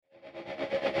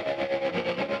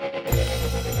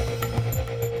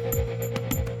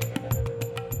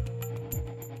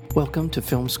Welcome to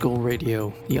Film School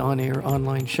Radio, the on-air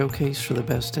online showcase for the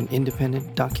best in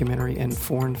independent documentary and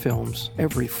foreign films,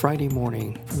 every Friday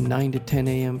morning from 9 to 10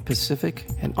 a.m. Pacific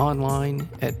and online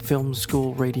at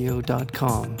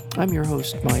filmschoolradio.com. I'm your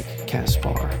host, Mike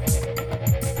Kaspar.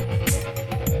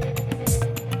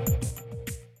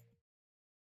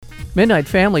 Midnight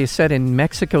Family is set in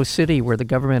Mexico City, where the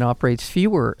government operates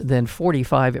fewer than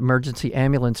 45 emergency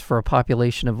ambulances for a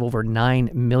population of over 9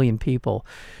 million people.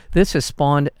 This has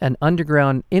spawned an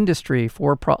underground industry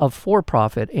of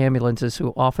for-profit ambulances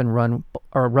who often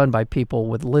are run by people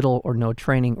with little or no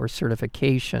training or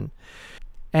certification.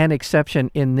 An exception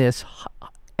in this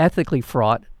ethically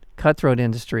fraught, cutthroat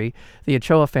industry, the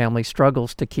Ochoa family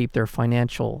struggles to keep their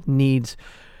financial needs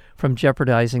from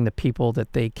jeopardizing the people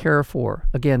that they care for.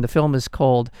 Again, the film is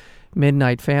called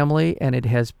Midnight Family, and it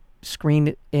has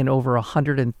screened in over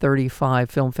 135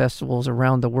 film festivals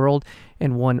around the world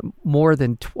and won more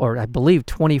than, I believe,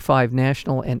 25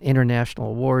 national and international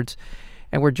awards.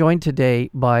 And we're joined today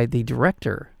by the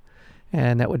director,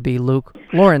 and that would be Luke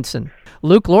Lorenson.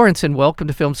 Luke Lorenson, welcome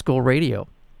to Film School Radio.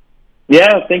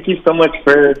 Yeah, thank you so much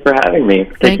for having me,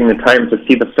 taking the time to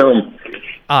see the film.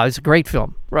 It's a great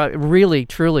film. Really,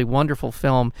 truly wonderful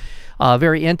film.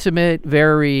 Very intimate,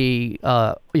 very,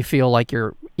 you feel like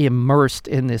you're immersed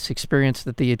in this experience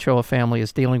that the Ochoa family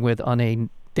is dealing with on a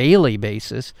daily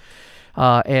basis.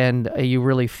 And you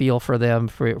really feel for them,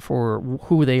 for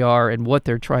who they are and what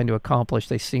they're trying to accomplish.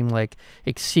 They seem like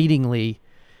exceedingly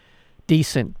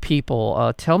decent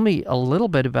people. Tell me a little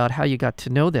bit about how you got to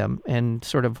know them and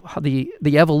sort of how the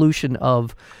evolution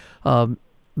of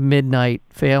Midnight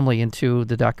Family into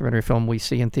the documentary film we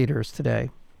see in theaters today.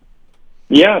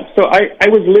 Yeah, so I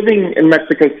was living in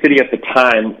Mexico City at the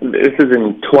time. This is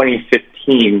in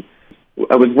 2015.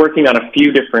 I was working on a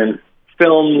few different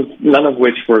films, none of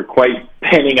which were quite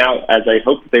panning out as I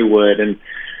hoped they would. And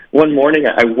one morning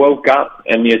I woke up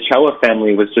and the Ochoa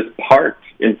family was just parked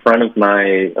in front of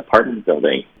my apartment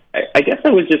building. I guess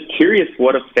I was just curious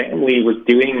what a family was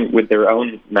doing with their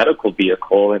own medical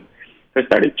vehicle, and so I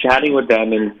started chatting with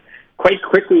them and quite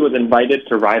quickly was invited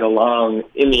to ride along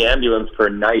in the ambulance for a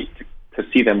night to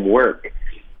see them work.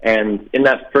 And in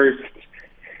that first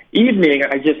evening,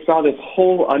 I just saw this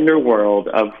whole underworld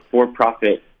of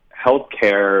for-profit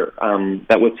healthcare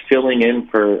that was filling in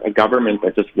for a government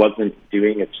that just wasn't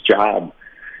doing its job.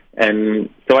 And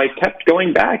so I kept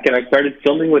going back and I started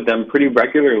filming with them pretty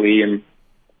regularly and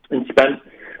spent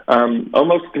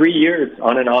almost 3 years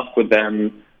on and off with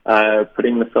them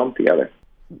putting the film together.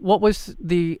 What was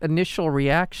the initial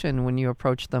reaction when you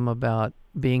approached them about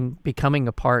becoming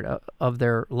a part of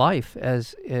their life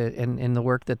as in the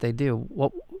work that they do?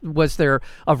 What was there?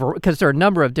 Because there are a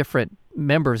number of different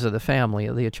members of the family,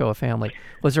 of the Ochoa family.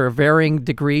 Was there varying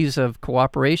degrees of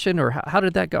cooperation, or how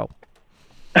did that go?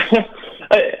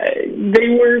 They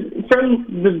were, from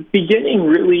the beginning,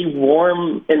 really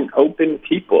warm and open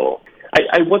people.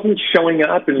 I wasn't showing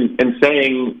up and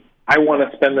saying, I want to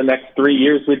spend the next 3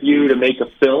 years with you to make a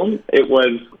film. It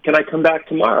was, can I come back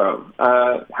tomorrow?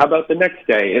 How about the next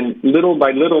day? And little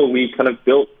by little, we kind of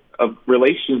built a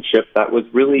relationship that was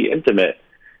really intimate.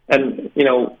 And, you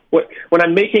know, when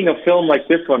I'm making a film like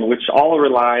this one, which all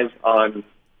relies on,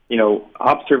 you know,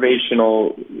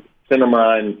 observational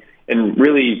cinema and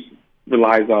really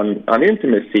relies on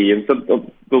intimacy. And so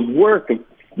the work of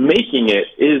making it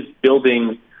is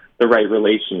building the right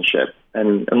relationship.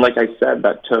 And like I said,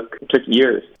 that took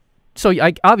years. So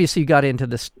obviously you got into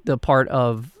the part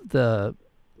of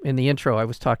in the intro, I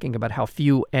was talking about how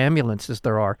few ambulances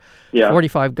there are. Yeah.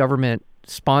 45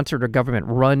 government-sponsored or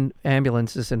government-run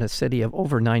ambulances in a city of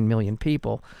over 9 million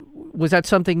people. Was that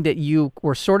something that you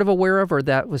were sort of aware of, or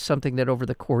that was something that over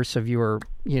the course of your,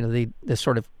 you know, the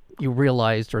sort of, you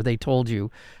realized, or they told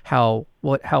you how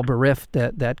bereft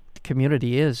that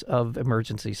community is of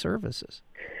emergency services?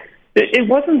 It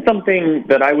wasn't something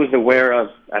that I was aware of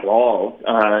at all.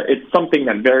 It's something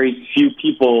that very few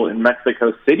people in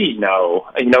Mexico City know.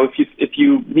 You know, if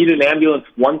you need an ambulance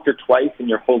once or twice in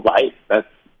your whole life, that's,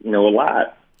 you know, a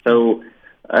lot. So,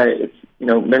 it's, you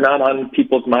know, they're not on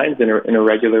people's minds in a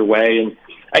regular way.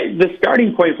 And the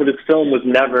starting point for this film was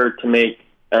never to make,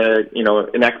 you know,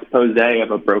 an expose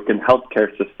of a broken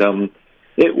healthcare system.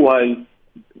 It was,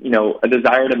 you know, a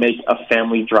desire to make a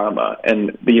family drama.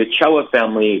 And the Ochoa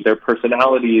family, their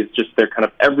personalities, just their kind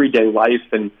of everyday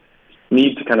life and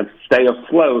need to kind of stay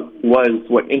afloat was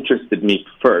what interested me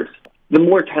first. The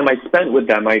more time I spent with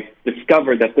them, I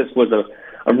discovered that this was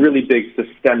a really big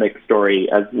systemic story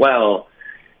as well.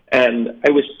 And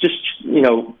I was just, you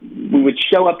know, we would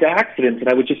show up to accidents and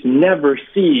I would just never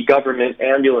see government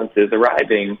ambulances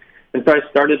arriving. And so I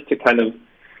started to kind of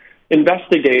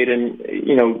investigate and,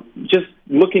 just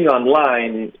looking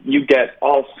online, you get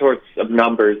all sorts of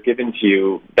numbers given to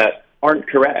you that aren't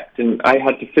correct. And I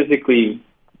had to physically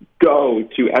go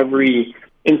to every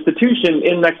institution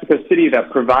in Mexico City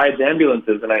that provides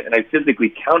ambulances, and I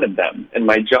physically counted them, and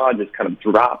my jaw just kind of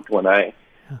dropped when I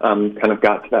kind of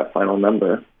got to that final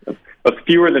number of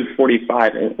fewer than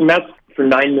 45. And that's for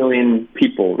 9 million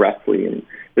people, roughly. And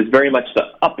it's very much the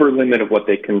upper limit of what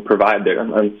they can provide there.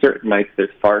 On certain nights,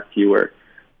 there's far fewer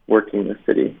working in the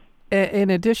city. In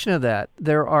addition to that,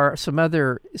 there are some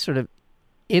other sort of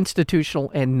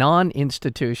institutional and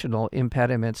non-institutional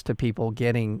impediments to people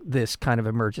getting this kind of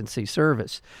emergency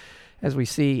service. As we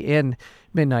see in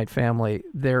Midnight Family,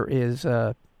 there is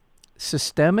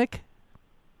systemic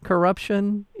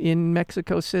corruption in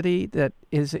Mexico City that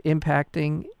is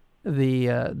impacting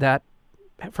that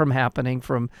from happening,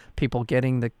 from people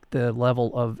getting the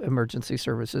level of emergency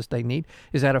services they need.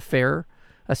 Is that a fair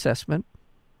assessment?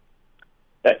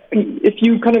 If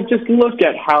you kind of just look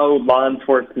at how law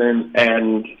enforcement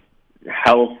and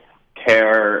health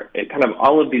care, kind of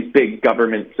all of these big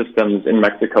government systems in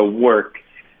Mexico work,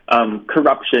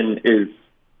 corruption is,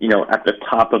 at the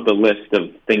top of the list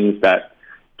of things that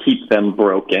keep them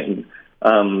broken.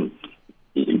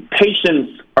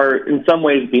 Patients are in some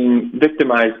ways being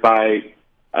victimized by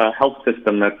a health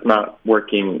system that's not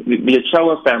working. The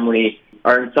Ochoa family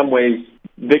are in some ways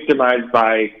victimized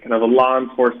by kind of a law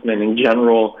enforcement in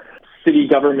general, city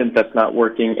government that's not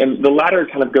working. And the latter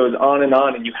kind of goes on,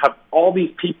 and you have all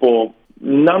these people,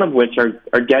 none of which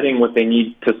are getting what they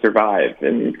need to survive.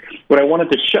 And what I wanted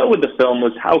to show with the film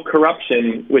was how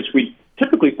corruption, which we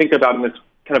typically think about in this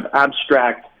kind of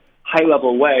abstract,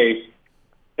 high-level way,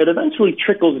 it eventually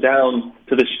trickles down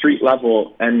to the street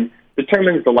level and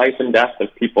determines the life and death of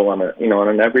people on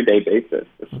an everyday basis,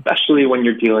 especially when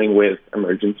you're dealing with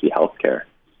emergency health care.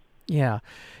 Yeah,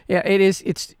 it is.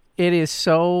 It is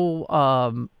so.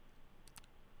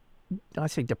 I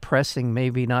say depressing,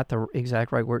 maybe not the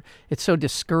exact right word. It's so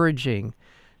discouraging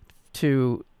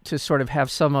to sort of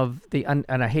have some of the, and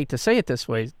I hate to say it this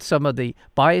way, some of the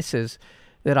biases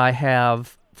that I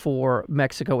have for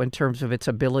Mexico in terms of its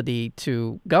ability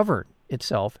to govern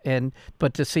itself,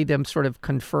 but to see them sort of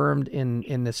confirmed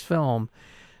in this film,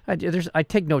 I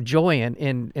take no joy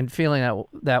in feeling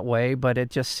that way, but it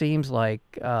just seems like,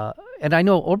 and I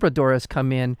know Obrador has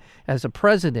come in as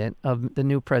the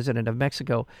new president of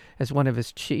Mexico, as one of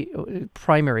his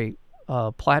primary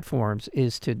platforms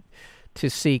is to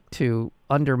seek to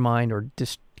undermine or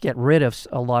get rid of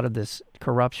a lot of this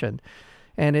corruption.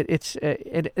 And it's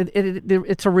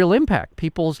a real impact.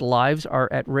 People's lives are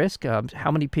at risk.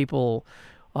 How many people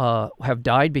have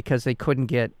died because they couldn't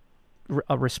get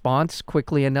a response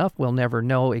quickly enough? We'll never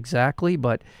know exactly,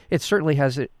 but it certainly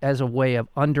has it as a way of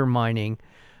undermining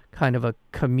kind of a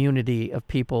community of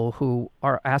people who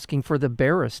are asking for the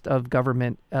barest of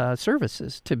government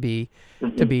services to be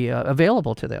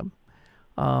available to them.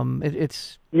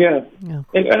 It's yeah.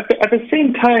 And at the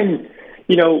same time,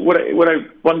 what I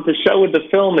wanted to show with the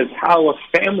film is how a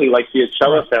family like the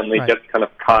Ochoa family gets kind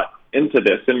of caught into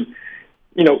this. And,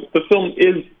 the film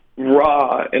is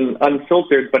raw and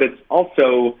unfiltered, but it's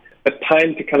also a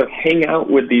time to kind of hang out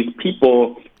with these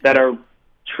people that are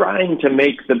trying to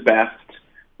make the best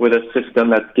with a system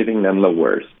that's giving them the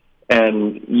worst.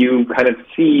 And you kind of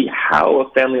see how a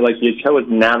family like the Ochoas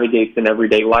navigates in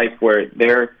everyday life, where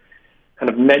their kind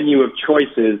of menu of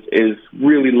choices is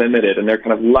really limited, and their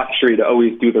kind of luxury to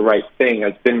always do the right thing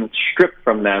has been stripped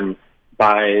from them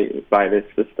by this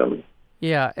system.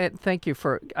 Yeah, and thank you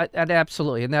for and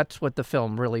absolutely, and that's what the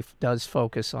film really does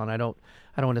focus on. I don't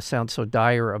want to sound so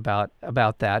dire about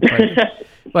that,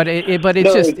 but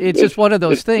it's just one of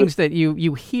those things that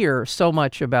you hear so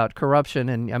much about corruption,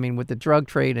 and I mean with the drug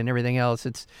trade and everything else,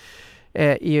 it's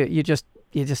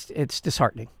it's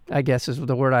disheartening, I guess is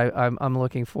the word I'm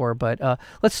looking for. But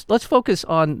let's focus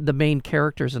on the main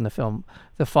characters in the film.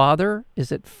 The father,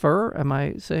 is it Fer? Am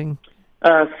I saying?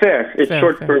 Fer. It's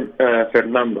short for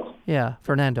Fernando. Yeah,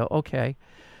 Fernando. Okay,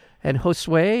 and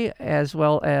Josue, as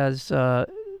well as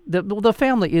the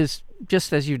family is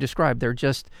just as you described. They're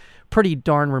just pretty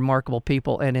darn remarkable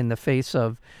people, and in the face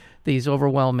of these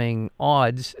overwhelming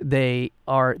odds, they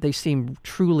seem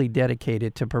truly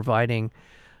dedicated to providing.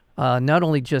 Not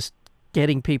only just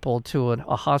getting people to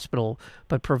a hospital,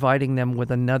 but providing them with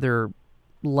another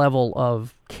level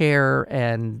of care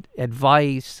and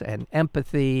advice and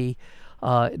empathy.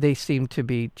 They seem to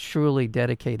be truly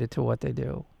dedicated to what they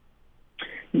do.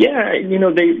 Yeah,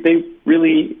 they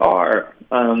really are.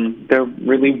 They're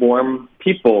really warm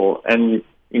people. And,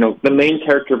 the main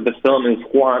character of the film is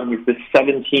Juan. He's this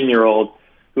 17-year-old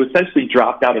who essentially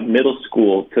dropped out of middle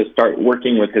school to start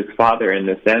working with his father in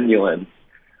this ambulance.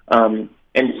 And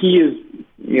he is,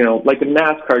 like a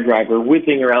NASCAR driver,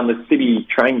 whizzing around the city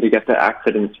trying to get to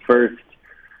accidents first.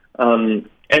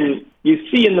 And you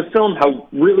see in the film how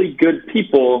really good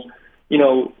people,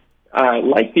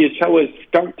 like the Ochoas,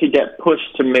 start to get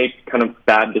pushed to make kind of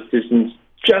bad decisions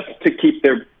just to keep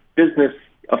their business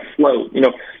afloat.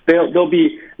 They'll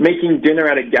be making dinner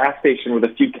at a gas station with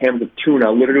a few cans of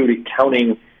tuna, literally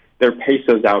counting their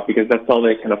pesos out because that's all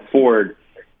they can afford.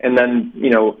 And then,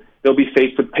 they'll be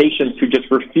faced with patients who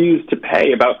just refuse to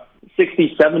pay. About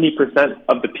 60-70%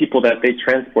 of the people that they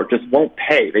transport just won't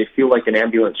pay. They feel like an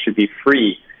ambulance should be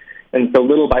free. And so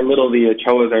little by little, the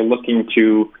Ochoas are looking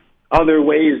to other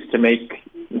ways to make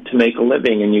a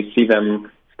living, and you see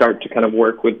them start to kind of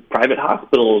work with private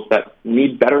hospitals that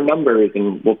need better numbers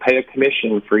and will pay a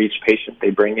commission for each patient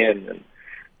they bring in. And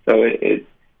so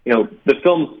the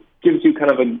film gives you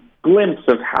kind of a glimpse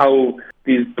of how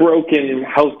these broken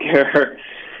healthcare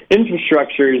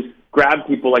infrastructures grab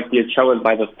people like the Ochoas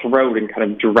by the throat and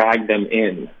kind of drag them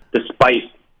in,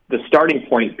 despite the starting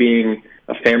point being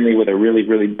a family with a really,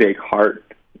 really big heart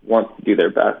wants to do their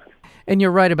best. And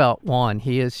you're right about Juan.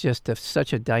 He is just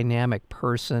such a dynamic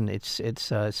person. It's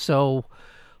so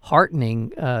heartening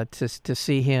to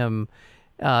see him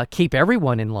keep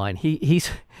everyone in line. He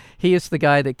is the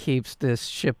guy that keeps this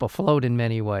ship afloat in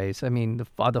many ways. I mean,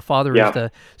 the father is the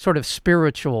sort of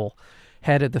spiritual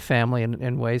head of the family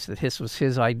in ways that this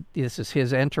is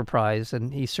his enterprise,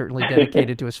 and he's certainly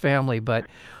dedicated to his family. But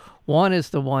Juan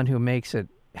is the one who makes it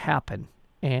happen,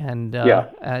 and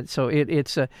so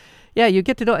it's a. Yeah, you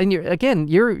get to know, and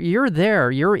you're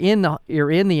there. You're in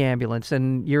the ambulance,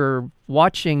 and you're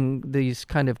watching these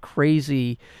kind of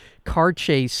crazy car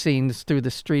chase scenes through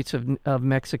the streets of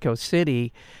Mexico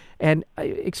City. And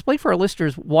explain for our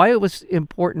listeners why it was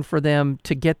important for them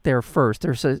to get there first.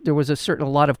 There was a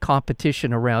lot of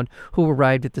competition around who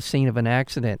arrived at the scene of an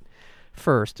accident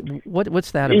first.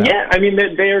 What's that about? Yeah, I mean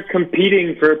they are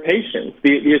competing for patients.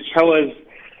 The Ochoas,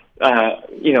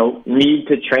 need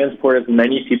to transport as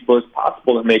many people as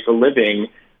possible to make a living,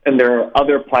 and there are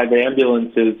other private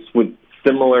ambulances with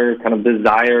similar kind of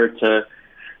desire to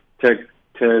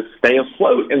stay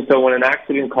afloat. And so when an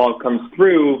accident call comes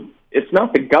through, it's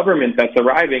not the government that's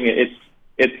arriving.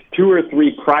 It's 2 or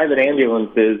 3 private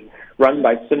ambulances run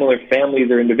by similar families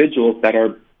or individuals that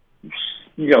are,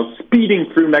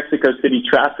 speeding through Mexico City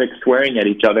traffic, swearing at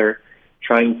each other,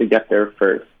 trying to get there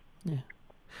first. Yeah.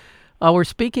 We're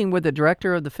speaking with the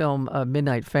director of the film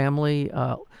Midnight Family,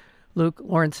 Luke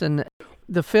Lawrenson.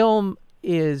 The film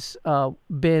is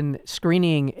been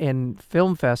screening in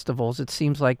film festivals. It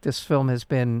seems like this film has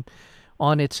been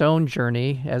on its own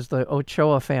journey, as the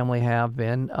Ochoa family have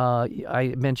been.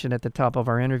 I mentioned at the top of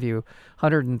our interview,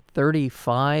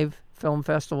 135 film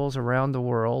festivals around the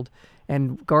world,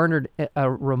 and garnered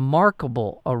a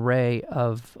remarkable array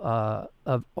of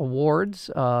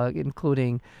awards,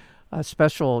 including a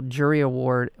special jury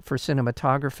award for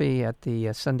cinematography at the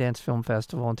Sundance Film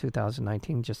Festival in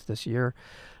 2019, just this year.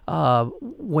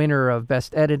 Winner of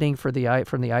Best Editing from the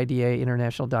IDA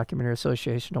International Documentary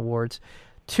Association Awards.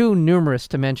 Too numerous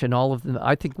to mention all of them.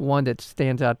 I think one that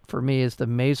stands out for me is the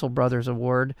Maisel Brothers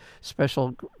Award,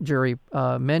 special jury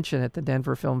mention at the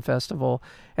Denver Film Festival,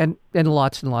 and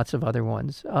lots of other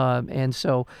ones. And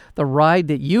so the ride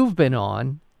that you've been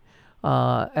on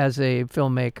as a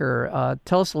filmmaker,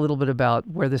 tell us a little bit about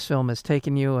where this film has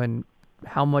taken you and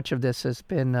how much of this has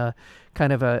been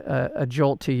kind of a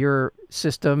jolt to your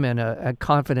system and a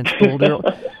confidence builder,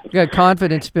 a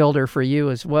confidence builder for you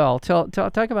as well. Talk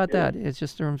about that. It's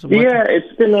just in terms of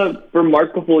it's been a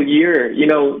remarkable year.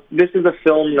 This is a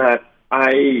film that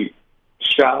I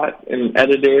shot and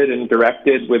edited and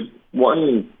directed with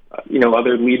one,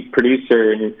 other lead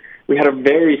producer, and we had a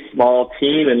very small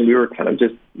team, and we were kind of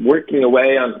just working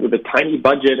away with a tiny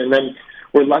budget, and then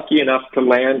we're lucky enough to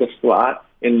land a slot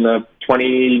in the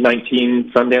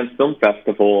 2019 Sundance Film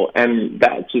Festival, and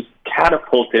that just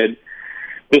catapulted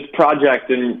this project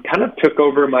and kind of took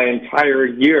over my entire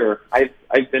year.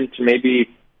 I've been to maybe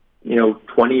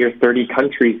 20 or 30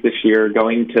 countries this year,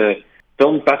 going to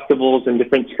film festivals and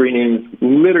different screenings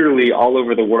literally all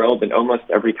over the world in almost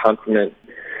every continent.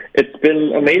 It's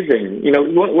been amazing.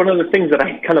 One of the things that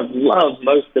I kind of love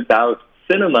most about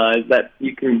cinema is that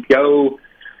you can go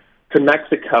to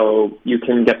Mexico, you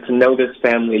can get to know this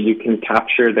family, you can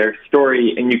capture their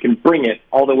story, and you can bring it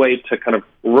all the way to kind of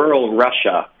rural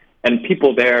Russia, and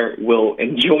people there will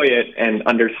enjoy it and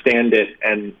understand it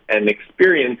and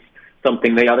experience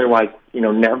something they otherwise,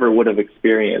 never would have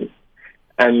experienced.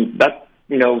 And that's,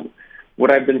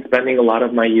 what I've been spending a lot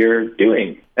of my year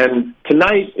doing. And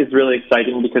tonight is really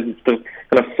exciting because it's the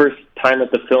kind of first time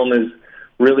that the film is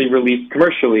really released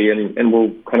commercially and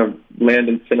will kind of land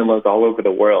in cinemas all over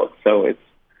the world. So it's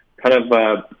kind of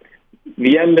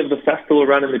the end of the festival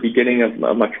run and the beginning of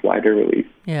a much wider release.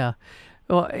 Yeah.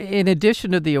 Well, in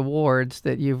addition to the awards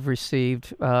that you've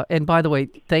received, and by the way,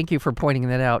 thank you for pointing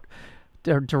that out,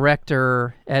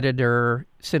 director, editor,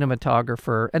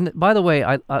 cinematographer. And by the way,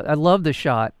 I love the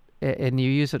shot, and you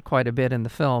use it quite a bit in the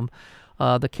film,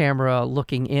 the camera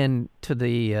looking into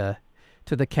the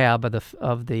cab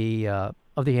of the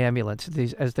ambulance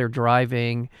as they're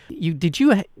driving. Did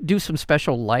you do some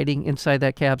special lighting inside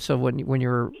that cab? So when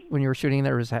you were shooting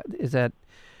there, is that?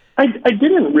 I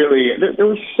didn't really. There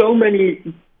were so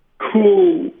many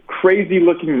cool,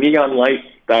 crazy-looking neon lights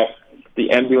that the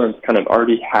ambulance kind of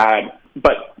already had.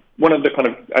 But one of the kind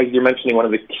of, as you're mentioning, one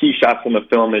of the key shots in the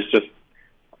film is just,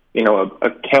 a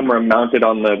camera mounted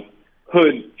on the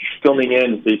hood filming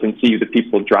in, so you can see the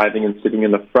people driving and sitting in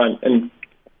the front. And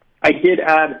I did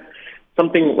add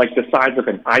something like the size of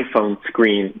an iPhone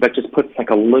screen that just puts like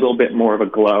a little bit more of a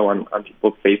glow on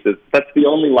people's faces. That's the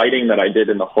only lighting that I did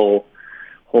in the whole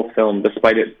film,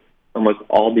 despite it almost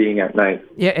all being at night.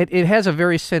 Yeah, it has a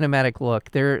very cinematic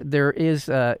look. There is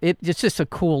it's just a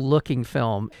cool looking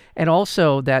film, and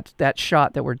also that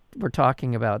shot that we're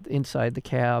talking about inside the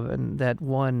cab, and that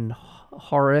one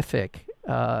horrific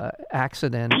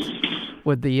accident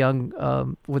with the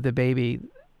young with the baby.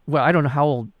 Well, I don't know how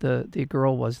old the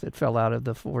girl was that fell out of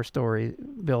the 4-story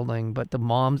building, but the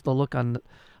look on,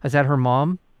 is that her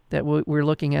mom that we're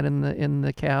looking at in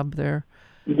the cab there?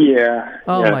 Yeah.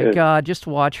 Oh yeah, my God! Just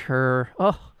watch her.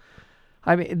 Oh,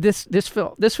 I mean, this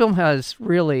film has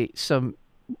really some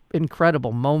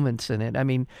incredible moments in it. I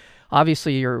mean,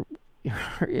 obviously you're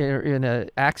in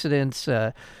accidents.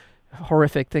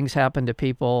 Horrific things happen to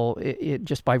people. It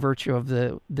just by virtue of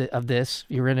this,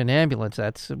 you're in an ambulance.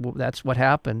 That's what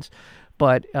happens.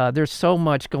 But there's so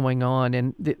much going on,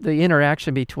 and the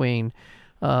interaction between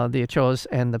the Ochoas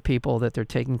and the people that they're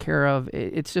taking care of.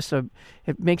 It's just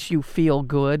it makes you feel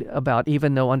good about,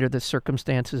 even though under the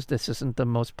circumstances this isn't the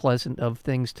most pleasant of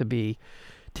things to be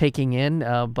taking in,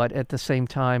 but at the same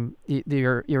time,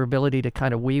 your ability to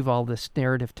kind of weave all this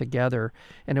narrative together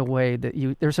in a way that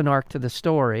there's an arc to the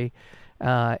story,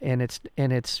 and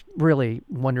it's really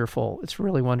wonderful. It's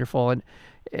really wonderful. And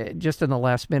just in the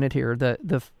last minute here,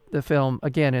 the film,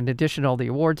 again, in addition to all the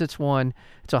awards it's won,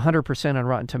 it's 100% on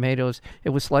Rotten Tomatoes.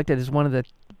 It was selected as one of the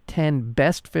 10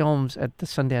 best films at the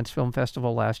Sundance Film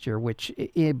Festival last year, which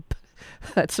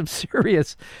that's some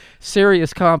serious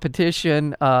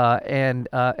competition, and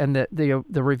the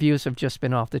reviews have just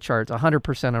been off the charts.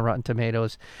 100% on Rotten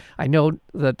Tomatoes. I know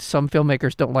that some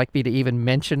filmmakers don't like me to even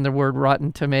mention the word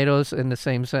Rotten Tomatoes in the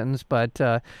same sentence, but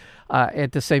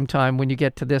at the same time, when you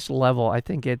get to this level, I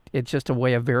think it's just a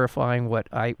way of verifying what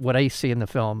I see in the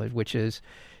film, which is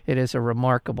it is a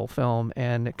remarkable film.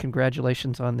 And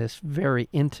congratulations on this very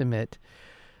intimate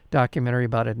documentary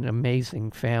about an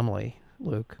amazing family,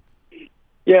 Luke.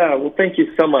 Yeah, well, thank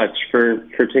you so much for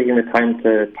taking the time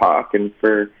to talk and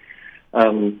for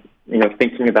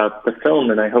thinking about the film.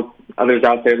 And I hope others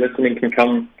out there listening can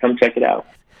come check it out.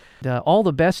 All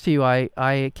the best to you.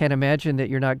 I can't imagine that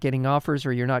you're not getting offers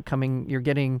or you're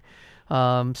getting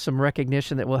some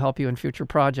recognition that will help you in future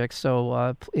projects.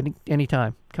 So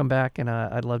anytime, come back, and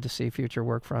I'd love to see future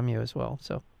work from you as well.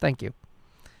 So thank you.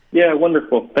 Yeah,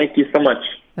 wonderful. Thank you so much.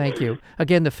 Thank you.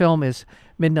 Again, the film is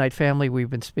Midnight Family. We've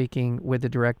been speaking with the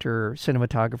director,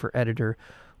 cinematographer, editor,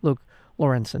 Luke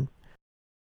Lorentzen.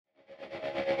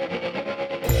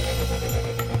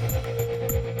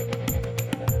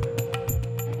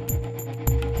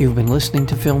 You've been listening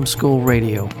to Film School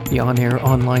Radio, the on-air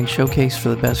online showcase for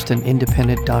the best in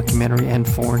independent documentary and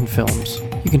foreign films.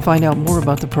 You can find out more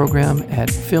about the program at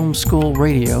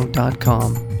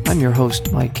filmschoolradio.com. I'm your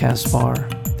host, Mike Kaspar.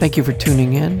 Thank you for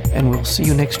tuning in, and we'll see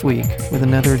you next week with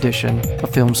another edition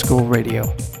of Film School Radio.